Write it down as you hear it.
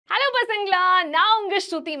பசங்களா நான் உங்க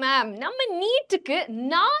ஸ்ருதி மேம் நம்ம நீட்டுக்கு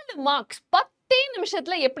 4 மார்க்ஸ் 10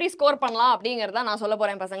 நிமிஷத்துல எப்படி ஸ்கோர் பண்ணலாம் அப்படிங்கறத நான் சொல்ல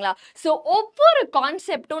போறேன் பசங்களா. சோ ஒவ்வொரு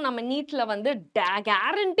கான்செப்டும் நம்ம நீட்ல வந்து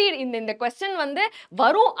கேரண்டீட் இந்த क्वेश्चन வந்து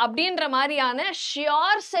வரும் அப்படின்ற மாதிரியான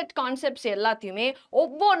ஷியோர் செட் கான்செப்ட்ஸ் எல்லாத்தையுமே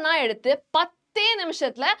ஒவ்வொன்றா எடுத்து 10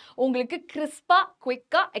 நிமிஷத்துல உங்களுக்கு கிறிஸ்பா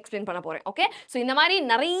குயிக்கா எக்ஸ்பிளைன் பண்ண போறேன். ஓகே, சோ இந்த மாதிரி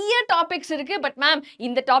நிறைய டாபிக்ஸ் இருக்கு. பட் மேம்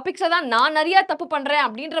இந்த டாபிக்ஸை தான் நான் நிறைய தப்பு பண்றேன்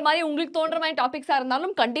அப்படின்ற மாதிரி உங்களுக்கு தோன்ற மாதிரி டாபிக்ஸா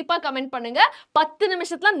இருந்தாலும் கண்டிப்பா கமெண்ட் பண்ணுங்க. 10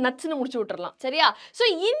 நிமிஷத்துல நச்சுன்னு முடிச்சு விட்டுறலாம். சரியா? சோ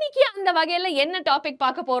இன்னைக்கு அந்த வகையில என்ன டாபிக்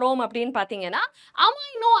பார்க்க போறோம் அப்படின்னு பாத்தீங்கன்னா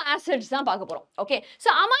அமைனோ ஆசிட்ஸ் தான் பார்க்க போறோம். ஓகே, சோ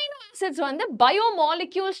அமைனோ ஆசிட்ஸ் வந்து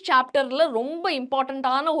பயோமாலிக்யூல்ஸ் சாப்டர்ல ரொம்ப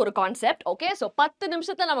இம்பார்ட்டன்டான ஒரு கான்செப்ட். ஓகே, சோ 10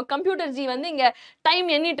 நிமிஷத்துல நம்ம கம்ப்யூட்டர் ஜி வந்து இங்க டைம்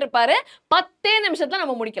எண்ணிட்டு இருப்பாரு. 10 நிமிஷத்துல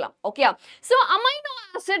நம்ம முடிக்கலாம். ஓகே, சோ அமைனோ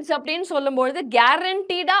ஆசிட்ஸ் அப்படின்னு சொல்லும்போது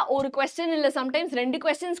கேரண்டீடா ஒரு क्वेश्चन இல்ல சம்டைம்ஸ் 2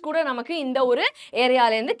 क्वेश्चंस கூட நமக்கு இந்த ஒரு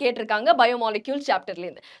ஏரியால இருந்து கேட்டிருக்காங்க பயோமாலிக்யூல் சாப்டர்ல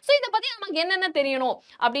இருந்து. சோ இத பத்தி நமக்கு என்னென்ன தெரியணும்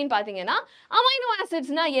அப்படின்னு பாத்தீங்கன்னா அமைனோ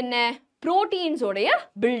ஆசிட்ஸ்னா என்ன? புரோட்டீன்ஸ் உடைய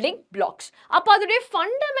பில்டிங் பிளாக்ஸ். அப்ப அதோட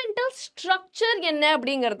ஃபண்டமெண்டல் ஸ்ட்ரக்சர் என்ன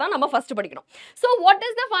அப்படிங்கறத நம்ம ஃபர்ஸ்ட் படிக்கணும். So what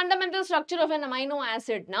is the fundamental structure of an amino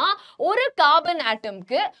ஆசிட்னா ஒரு கார்பன்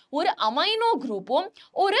ஆட்டம்க்கு ஒரு அமைனோ குரூப்பும்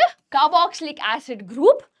ஒரு carboxylic acid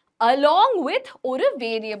group along with ஒரு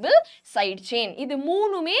வேரியபிள் சைடு செயின். இது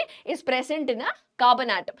மூணுமே is present in a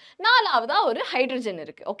carbon atom. நாலாவதா ஒரு ஹைட்ரஜன்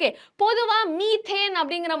இருக்கு. ஓகே, பொதுவா மீத்தேன்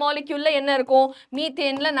அப்படிங்கிற மாலிக்யூல்ல என்ன இருக்கும்?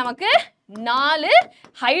 மீத்தேன்ல நமக்கு 4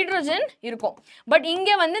 ஹைட்ரஜன் இருக்கும். பட் இங்க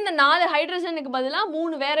வந்து இந்த 4 ஹைட்ரஜனுக்கு பதிலா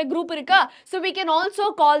 3 வேற குரூப் இருக்கா? so we can also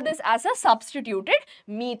call this as a substituted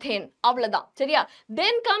methane. அவ்வளவுதான். சரியா?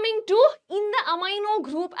 then coming to இந்த amino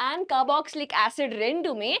group and carboxylic acid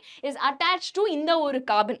ரெண்டுமே is attached to இந்த ஒரு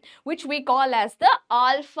carbon which we call as the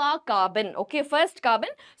alpha carbon. okay, first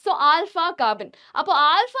carbon. so alpha carbon. அப்போ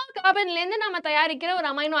alpha கார்பன்ல இருந்து நம்ம தயாரிக்கிற ஒரு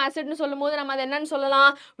அமைனோ ஆசிட்னு சொல்லும்போது நம்ம அதை என்னன்னு சொல்லலாம்?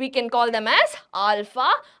 we can call them as alpha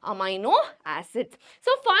amino acids.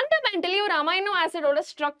 so fundamentally ஒரு அமைனோ ஆசிடோட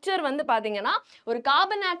ஸ்ட்ரக்சர் வந்து பாத்தீங்கன்னா ஒரு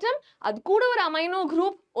கார்பன் ஆட்டம், அது கூட ஒரு அமைனோ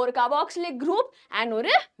குரூப், ஒரு கார்பாக்சிலிக் குரூப் and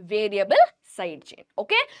ஒரு variable side chain.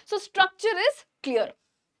 okay, so structure is clear.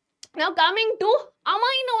 now coming to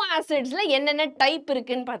amino ஆசிட்ஸ்ல என்னென்ன டைப்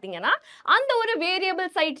இருக்குன்னு பாத்தீங்கன்னா அந்த ஒரு வேரியபிள்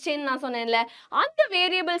சைடு செயின் நான் சொன்னேன்ல, அந்த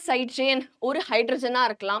வேரியபிள் சைடு செயின் ஒரு ஹைட்ரஜனா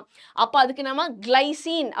இருக்கலாம். அப்ப அதுக்கு நம்ம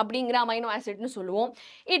கிளைசின் அப்படிங்கிற அமைனோ ஆசிட்னு சொல்லுவோம்.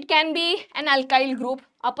 It can be an alkyl group.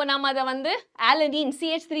 அப்போ நம்ம அதை வந்து ஆலனின்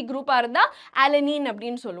CH3 குரூப்பா இருந்தா ஆலனின்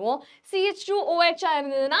அப்படின்னு சொல்லுவோம். CH2OH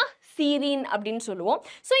இருந்ததுன்னா சீரின் அப்படின்னு சொல்லுவோம்.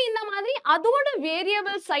 ஸோ இந்த மாதிரி அதோட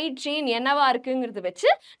வேரியபிள் சைடு செயின் என்னவா இருக்குங்கிறது வச்சு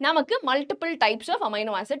நமக்கு multiple types of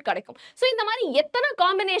amino acid கிடைக்கும். ஸோ இந்த மாதிரி எத்தனை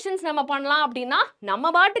காம்பினேஷன்ஸ் நம்ம பண்ணலாம் அப்படின்னா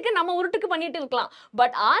நம்ம பாட்டுக்கு நம்ம உருட்டுக்கு பண்ணிட்டு இருக்கலாம்.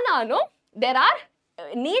 பட் ஆனாலும் there are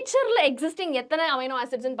நேச்சர்ல எக்ஸிஸ்டிங் எத்தனை அமைனோ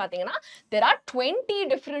ஆசிட்ஸ்னு பாத்தீங்கன்னா there are 20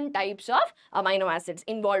 different types of amino acids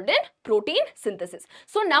involved in protein synthesis.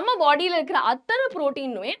 so நம்ம பாடியில இருக்கிற அத்தனை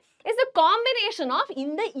புரோட்டீனுமே is a combination of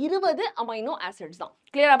இந்த 20 அமைனோ ஆசிட்ஸ் தான்.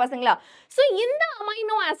 கிளியரா பசங்களா? சோ இந்த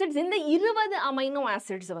அமைனோ ஆசிட்ஸ், இந்த 20 அமைனோ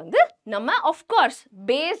ஆசிட்ஸ் வந்து நம்ம of course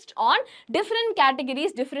based on different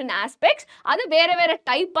categories, different aspects, அது வேற வேற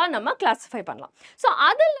டைப்பா நம்ம கிளாசிஃபை பண்ணலாம். சோ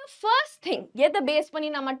அதுல first thing எதை பேஸ்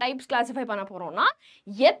பண்ணி நம்ம டைப்ஸ் கிளாசிஃபை பண்ண போறோம்னா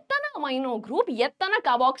எத்தனை அமைனோ குரூப், எத்தனை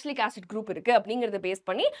கார்பாக்சிலிக் ஆசிட் குரூப் இருக்கு அப்படிங்கறத பேஸ்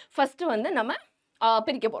பண்ணி ஃபர்ஸ்ட் வந்து நம்ம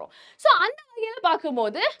பிரிக்க போறோம். சோ அந்த வகையில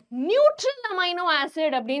பார்க்கும்போது நியூட்ரல் அமைனோ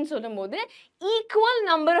ஆசிட் அப்படின்னு சொல்லும்போது equal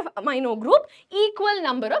number of amino group, equal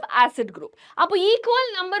number of acid group. அப்போ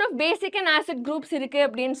equal number of basic and acid groups இருக்கு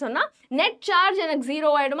அப்படின்னு சொன்னா நெட் சார்ஜ் எனக்கு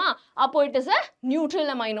 0 ஆயிடுமா? அப்போ it is a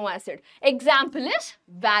neutral amino acid. Example is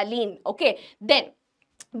valine. Okay, then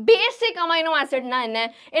basic amino ஆசிட்னா என்ன?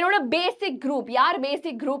 என்னோட பேசிக் group யார்?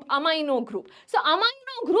 பேசிக் group amino group. So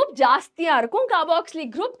amino group ஜாஸ்தியா இருக்கும்,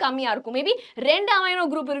 கார்பாக்சிலிக் குரூப் கம்மியா இருக்கும். மேபி 2 அமைனோ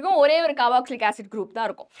குரூப் இருக்கும், ஒரே ஒரு கார்பாக்சிலிக் ஆசிட் குரூப் தான்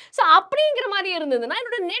இருக்கும். ஸோ அப்படிங்கிற மாதிரி இருந்ததுன்னா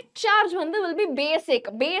என்னோட நெட் சார்ஜ் வந்து will be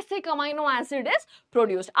basic amino acid is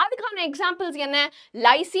produced. அதுக்கான எக்ஸாம்பிள்ஸ் என்ன?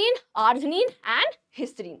 Lysine, arginine and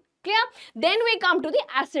histidine. clear? then we come to the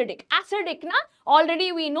acidic. acidic na already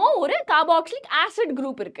we know ஒரு carboxylic acid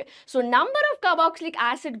group இருக்கு. so number of carboxylic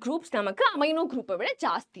acid groups நமக்கு amino group விட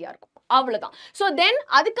ஜாஸ்தியா இருக்கும். அவ்வளவுதான். so then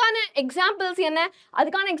அதுக்கான எக்ஸாம்பிள்ஸ் என்ன?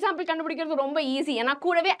 அதுக்கான எக்ஸாம்பிள் கண்டுபிடிக்கிறது ரொம்ப ஈஸி. ஏன்னா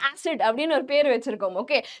கூடவே ஆசிட் அப்படின்னு ஒரு பேர் வச்சிருக்கோம்.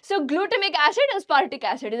 Okay, so glutamic acid, aspartic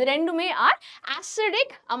acid இது ரெண்டுமே are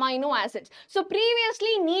acidic amino acids. so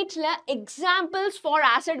previously neatல examples for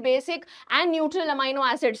acid, basic and neutral amino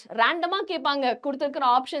acids randomமா கேட்பாங்க. கொடுத்திருக்கிற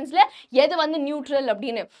ஆப்ஷன்ஸ்ல எது வந்து நியூட்ரல்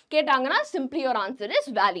அப்படின்னு கேட்டாங்கன்னா simply your answer is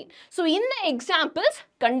valine. so இந்த எக்ஸாம்பிள்ஸ்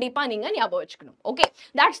கண்டிப்பா நீங்க ஞாபகம் வச்சுக்கணும். Okay,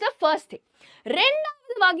 that's the first thing.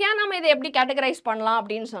 ரெண்டாவது வகையா நம்ம இதை எப்படி கேட்டகரைஸ் பண்ணலாம்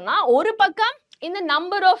அப்படின்னு சொன்னா ஒரு பக்கம் in the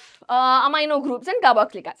number of amino groups and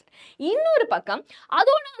carboxylic acid. இன்னொரு பக்கம்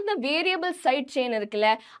அதோட அந்த variable side chain இருக்குல்ல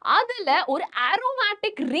அதுல ஒரு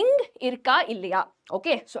aromatic ring இருக்கா இல்லையா?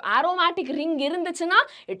 Okay, so aromatic ring இருந்துச்சுன்னா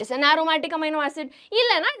it is an aromatic amino acid.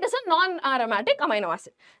 இல்லைன்னா it is a non-aromatic amino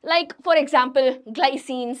acid. Like for example,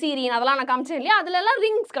 glycine, serine அதெல்லாம் நான் காமிச்சேன் இல்லையா அதுல எல்லாம்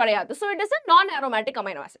rings கிடையாது. So it is a non-aromatic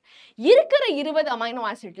amino acid. இருக்கிற 20 amino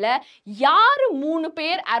acidல யாரு 3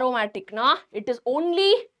 பேர் aromaticனா it is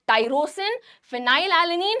only tyrosine,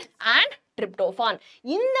 phenylalanine and tryptophan.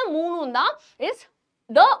 இந்த மூணும் தான் is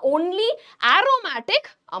the only aromatic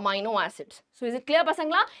amino acids. So is it clear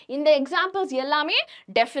பசங்களா? இந்த examples எல்லாமே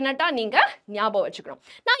definitely நீங்க ஞாபகம் வச்சுக்கணும்.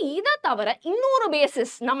 நான் இத தவிர இன்னொரு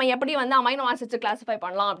basis நம்ம எப்படி வந்து amino acids classify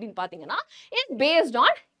பண்ணலாம் அப்படினு பாத்தீங்கன்னா is based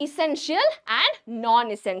on essential and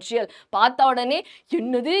non-essential. பார்த்த உடனே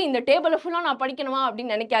என்னது இந்த டேபிள ஃபுல்லா நான் படிக்கணுமா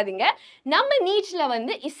அப்படினு நினைக்காதீங்க. நம்ம நீட்ல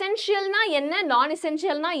வந்து essentialனா என்ன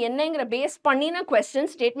non-essentialனா என்னங்கற பேஸ் பண்ணின questions,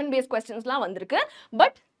 statement based questionsலாம் வந்திருக்கு.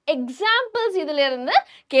 பட் examples இதுல இருந்து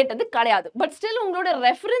கேட்டது கிடையாது. But still உங்களோட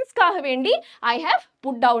referenceக்காக வேண்டி I have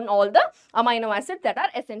put down all the amino acids that are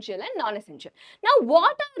essential and non-essential. Now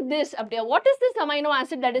what are this? What is this amino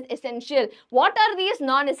acid that is essential? What are these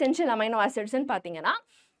non-essential amino acids ன்னு பாத்தீங்கன்னா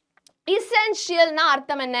essential na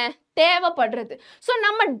அர்த்தம் என்ன? தேவைப்படுறது. So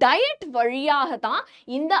நம்ம diet வழியாக தான்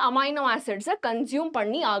இந்த amino ஆசிட்ஸை consume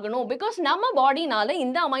பண்ணி ஆகணும். பிகாஸ் நம்ம பாடினால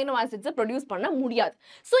இந்த அமைனோ ஆசிட்ஸை ப்ரொடியூஸ் பண்ண முடியாது.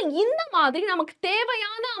 ஸோ இந்த மாதிரி நமக்கு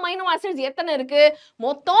தேவையான அமைனோ ஆசிட்ஸ் எத்தனை இருக்கு?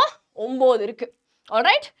 மொத்தம் 9 இருக்கு.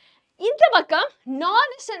 ஆல்ரைட், இந்த பக்கம்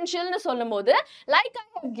நான் எசென்ஷியல்னு சொல்லும்போது like I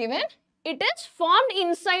have given it is formed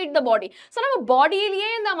inside the body. So நம்ம பாடியிலேயே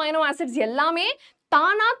இந்த அமைனோ ஆசிட்ஸ் எல்லாமே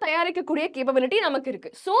தானா தயாரிக்கக்கூடிய கேப்பபிலிட்டி நமக்கு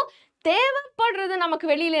இருக்கு. ஸோ தேவைப்படுறது நமக்கு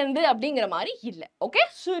வெளியில இருந்து அப்படிங்கிற மாதிரி இல்ல. Okay,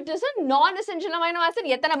 so it is a non-essential amino acid.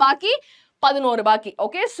 எத்தனை பாக்கி? 11 பாக்கி.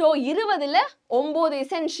 Okay, so 20ல 9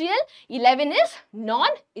 essential, 11 is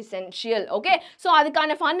non-essential. Okay, so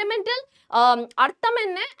அதுக்கான ஃபண்டமெண்டல் அர்த்தம்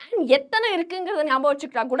என்ன and எத்தனை இருக்குங்கிறத ஞாபகம்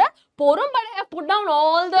வச்சுக்கிட்டா கூட போரும். But I have put down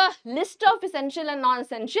all the list of essential and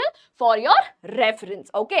non-essential for your reference.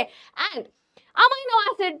 Okay, and amino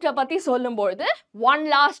acid பத்தி சொல்லும்போது one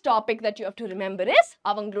last topic that you have to remember is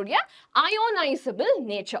அவங்களுடைய ionizable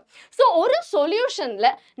nature. So ஒரு சொல்யூஷன்ல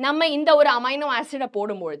நம்ம இந்த ஒரு amino ஆசிட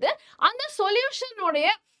போடும்பொழுது அந்த சொல்யூஷனுடைய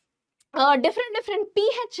different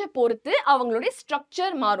pH பொறுத்து அவங்களுடைய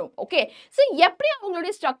ஸ்ட்ரக்சர் மாறும். ஓகே, ஸோ எப்படி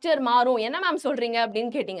அவங்களுடைய ஸ்ட்ரக்சர் மாறும் என்ன மேம் சொல்றீங்க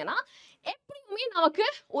அப்படின்னு கேட்டீங்கன்னா, எப்படியுமே நமக்கு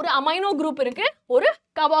ஒரு அமைனோ குரூப் இருக்கு, ஒரு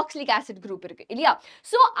கார்பாக்சிலிக் ஆசிட் குரூப் இருக்கு இல்லையா?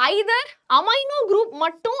 ஸோ ஐதர் அமைனோ குரூப்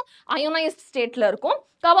மட்டும் அயோனைஸ்ட் ஸ்டேட்ல இருக்கும்,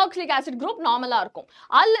 கார்பாக்சிலிக் ஆசிட் குரூப் நார்மலா இருக்கும்,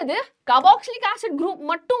 அல்லது கார்பாக்சிலிக் ஆசிட் குரூப்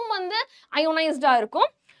மட்டும் வந்து அயோனைஸ்டா இருக்கும்,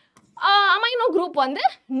 அமைனோ குரூப் வந்து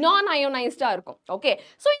நான் அயோனைஸ்டா இருக்கும். ஓகே,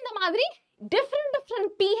 ஸோ இந்த மாதிரி different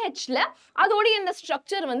pHல அதோட இந்த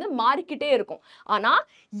ஸ்ட்ரக்சர் வந்து மாறிக்கிட்டே இருக்கும். ஆனா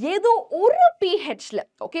ஏதோ ஒரு pHல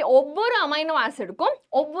ஓகே ஒவ்வொரு அமைனோ ஆசிடுக்கும்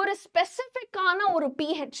ஒவ்வொரு ஸ்பெசிஃபிக்கான ஒரு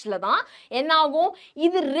pHல தான் என்ன ஆகும்,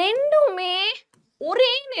 இது ரெண்டுமே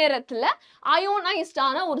ஒரே நேரத்துல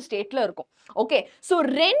அயோனைஸ்டான ஒரு ஸ்டேட்ல இருக்கும். ஓகே, ஸோ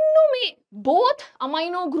ரெண்டுமே both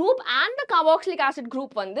amino group and carboxylic acid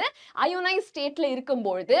group வந்து அயோனைஸ் ஸ்டேட்ல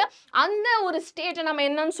இருக்கும்பொழுது அந்த ஒரு ஸ்டேட்டை நம்ம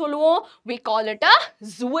என்னன்னு சொல்லுவோம், we call it a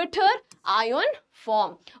zwitter ion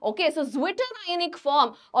form. Okay, so zwitter ionic form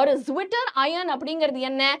or a zwitter ion அப்படிங்கிறது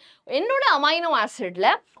என்ன, என்னோட அமைனோ ஆசிட்ல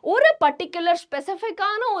ஒரு பர்டிகுலர்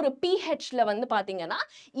ஸ்பெசிஃபிக்கான ஒரு pHல வந்து பாத்தீங்கன்னா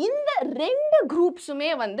இந்த ரெண்டு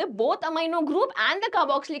குரூப்ஸுமே வந்து both amino group and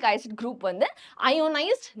carboxylic acid group வந்து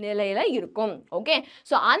அயோனைஸ்ட் நிலையில இருக்கும். ஓகே,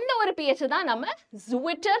 ஸோ அந்த ஒரு pH தான் நம்ம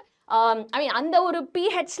zwitter அந்த ஒரு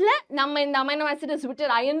pHல நம்ம இந்த அமைனோ ஆசிட் zwitter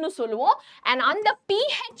ion சொல்லுவோம். அண்ட் அந்த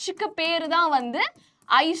pHக்கு பேரு தான் வந்து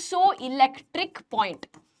isoelectric point.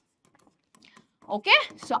 Okay,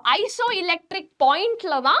 so isoelectric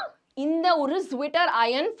pointல தான் இந்த ஒரு zwitter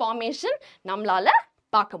ion formation நம்மளால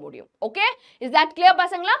பார்க்க முடியும். ஓகே, இஸ் தட் கிளியர்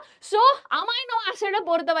பசங்களா? ஸோ அமைனோ ஆசிடை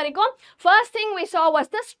பொறுத்த வரைக்கும் first thing we saw was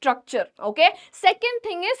the structure. Okay, second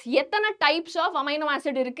thing is எத்தனை டைப்ஸ் ஆஃப் அமைனோ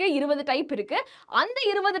ஆசிட் இருக்கு, 20 டைப் இருக்கு. அந்த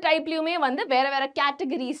 20 டைப்லயுமே வந்து வேற வேற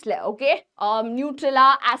கேட்டகரிஸ்ல ஓகே நியூட்ரலா,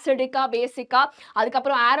 ஆசிடிக்கா, பேசிக்கா,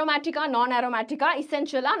 அதுக்கப்புறம் ஆரோமேட்டிக்கா, நான் ஆரோமேட்டிக்கா,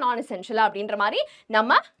 இசென்ஷியலா, நான் எசென்ஷியலா அப்படின்ற மாதிரி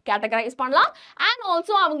நம்ம கேட்டகரைஸ் பண்ணலாம். அண்ட்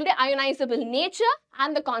ஆல்சோ அவங்களுடைய அயோனைசபிள் nature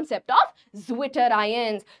and the concept of zwitter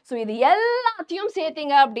ions. So இது எல்லாத்தையும்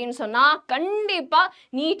சேர்த்தீங்க அப்படின்னு சொன்னா கண்டிப்பா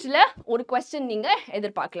நீட்ல ஒரு क्वेश्चन நீங்க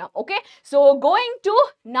எதிர்பார்க்கலாம். Okay, so going to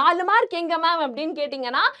 4 mark எங்க மேம் அப்படின்னு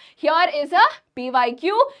கேட்டிங்கன்னா here is a PYQ.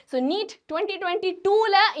 So NEET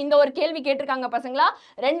 2022ல இந்த ஒரு கேள்வி கேட்டிருக்காங்க பசங்களா.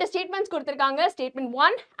 ரெண்டு ஸ்டேட்மெண்ட்ஸ் கொடுத்திருக்காங்க, statement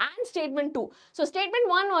 1 and statement 2. So statement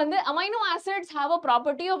 1 வந்து amino acids have a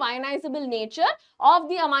property of ionizable nature of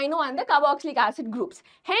the amino and the carboxylic acid groups.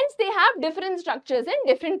 Hence they have different structures in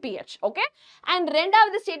different pH. Okay? And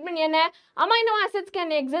ரெண்டாவது statement என்ன? Amino acids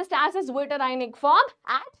can exist as a zwitterionic form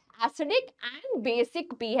at acidic and basic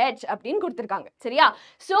pH அப்படின்னு கொடுத்திருக்காங்க. சரியா?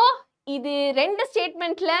 So இது ரெண்டு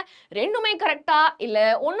ஸ்டேட்மெண்ட்ல ரெண்டுமே கரெக்டா இல்ல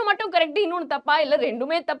ஒன்னு மட்டும் கரெக்ட் இன்னொன்னு தப்பா இல்ல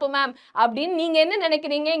ரெண்டுமே தப்பு மேம் அப்படின்னு நீங்க என்ன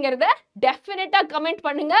நினைக்கிறீங்கங்கறத டெஃபினட்டா கமெண்ட்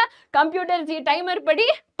பண்ணுங்க. கம்ப்யூட்டர் ஜி டைமர் படி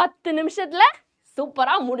 10 நிமிஷத்துல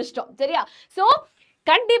சூப்பரா முடிச்சிட்டோம். சரியா? சோ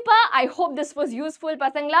கண்டிப்பா I hope this was useful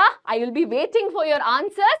பசங்களா. I will be waiting for your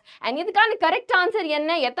answers and இதுக்கான கரெக்ட் ஆன்சர்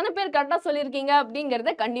என்ன, எத்தனை பேர் கரெக்டா சொல்லிருக்கீங்க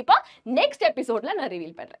அப்படிங்கறத கண்டிப்பா நெக்ஸ்ட் எபிசோட்ல நான்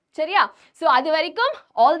ரிவீல் பண்றேன். சரியா? சோ அது வரைக்கும்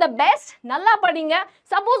ஆல் தி பெஸ்ட். நல்லா படிங்க.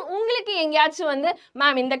 சப்போஸ் உங்களுக்கு எங்கயாச்சும் வந்து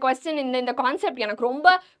மேம் இந்த क्वेश्चन இந்த கான்செப்ட் எனக்கு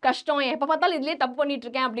ரொம்ப கஷ்டம், எப்ப பார்த்தாலும் இதுலயே தப்பு பண்ணிட்டு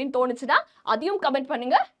இருக்கேன் அப்படின்னு தோணுச்சுனா அதையும் கமெண்ட்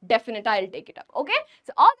பண்ணுங்க. டெஃபினட்டா I'll take it up. Okay?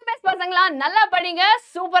 So all the best பசங்களா. நல்லா படிங்க.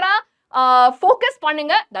 சூப்பரா focus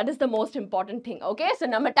பண்ணுங்க. That is the most important thing. Okay? So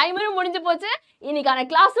நம்ம டைமரும் முடிஞ்சு போச்சு, இன்னைக்கான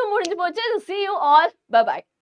கிளாஸும் முடிஞ்சு போச்சு. So see you all. Bye bye.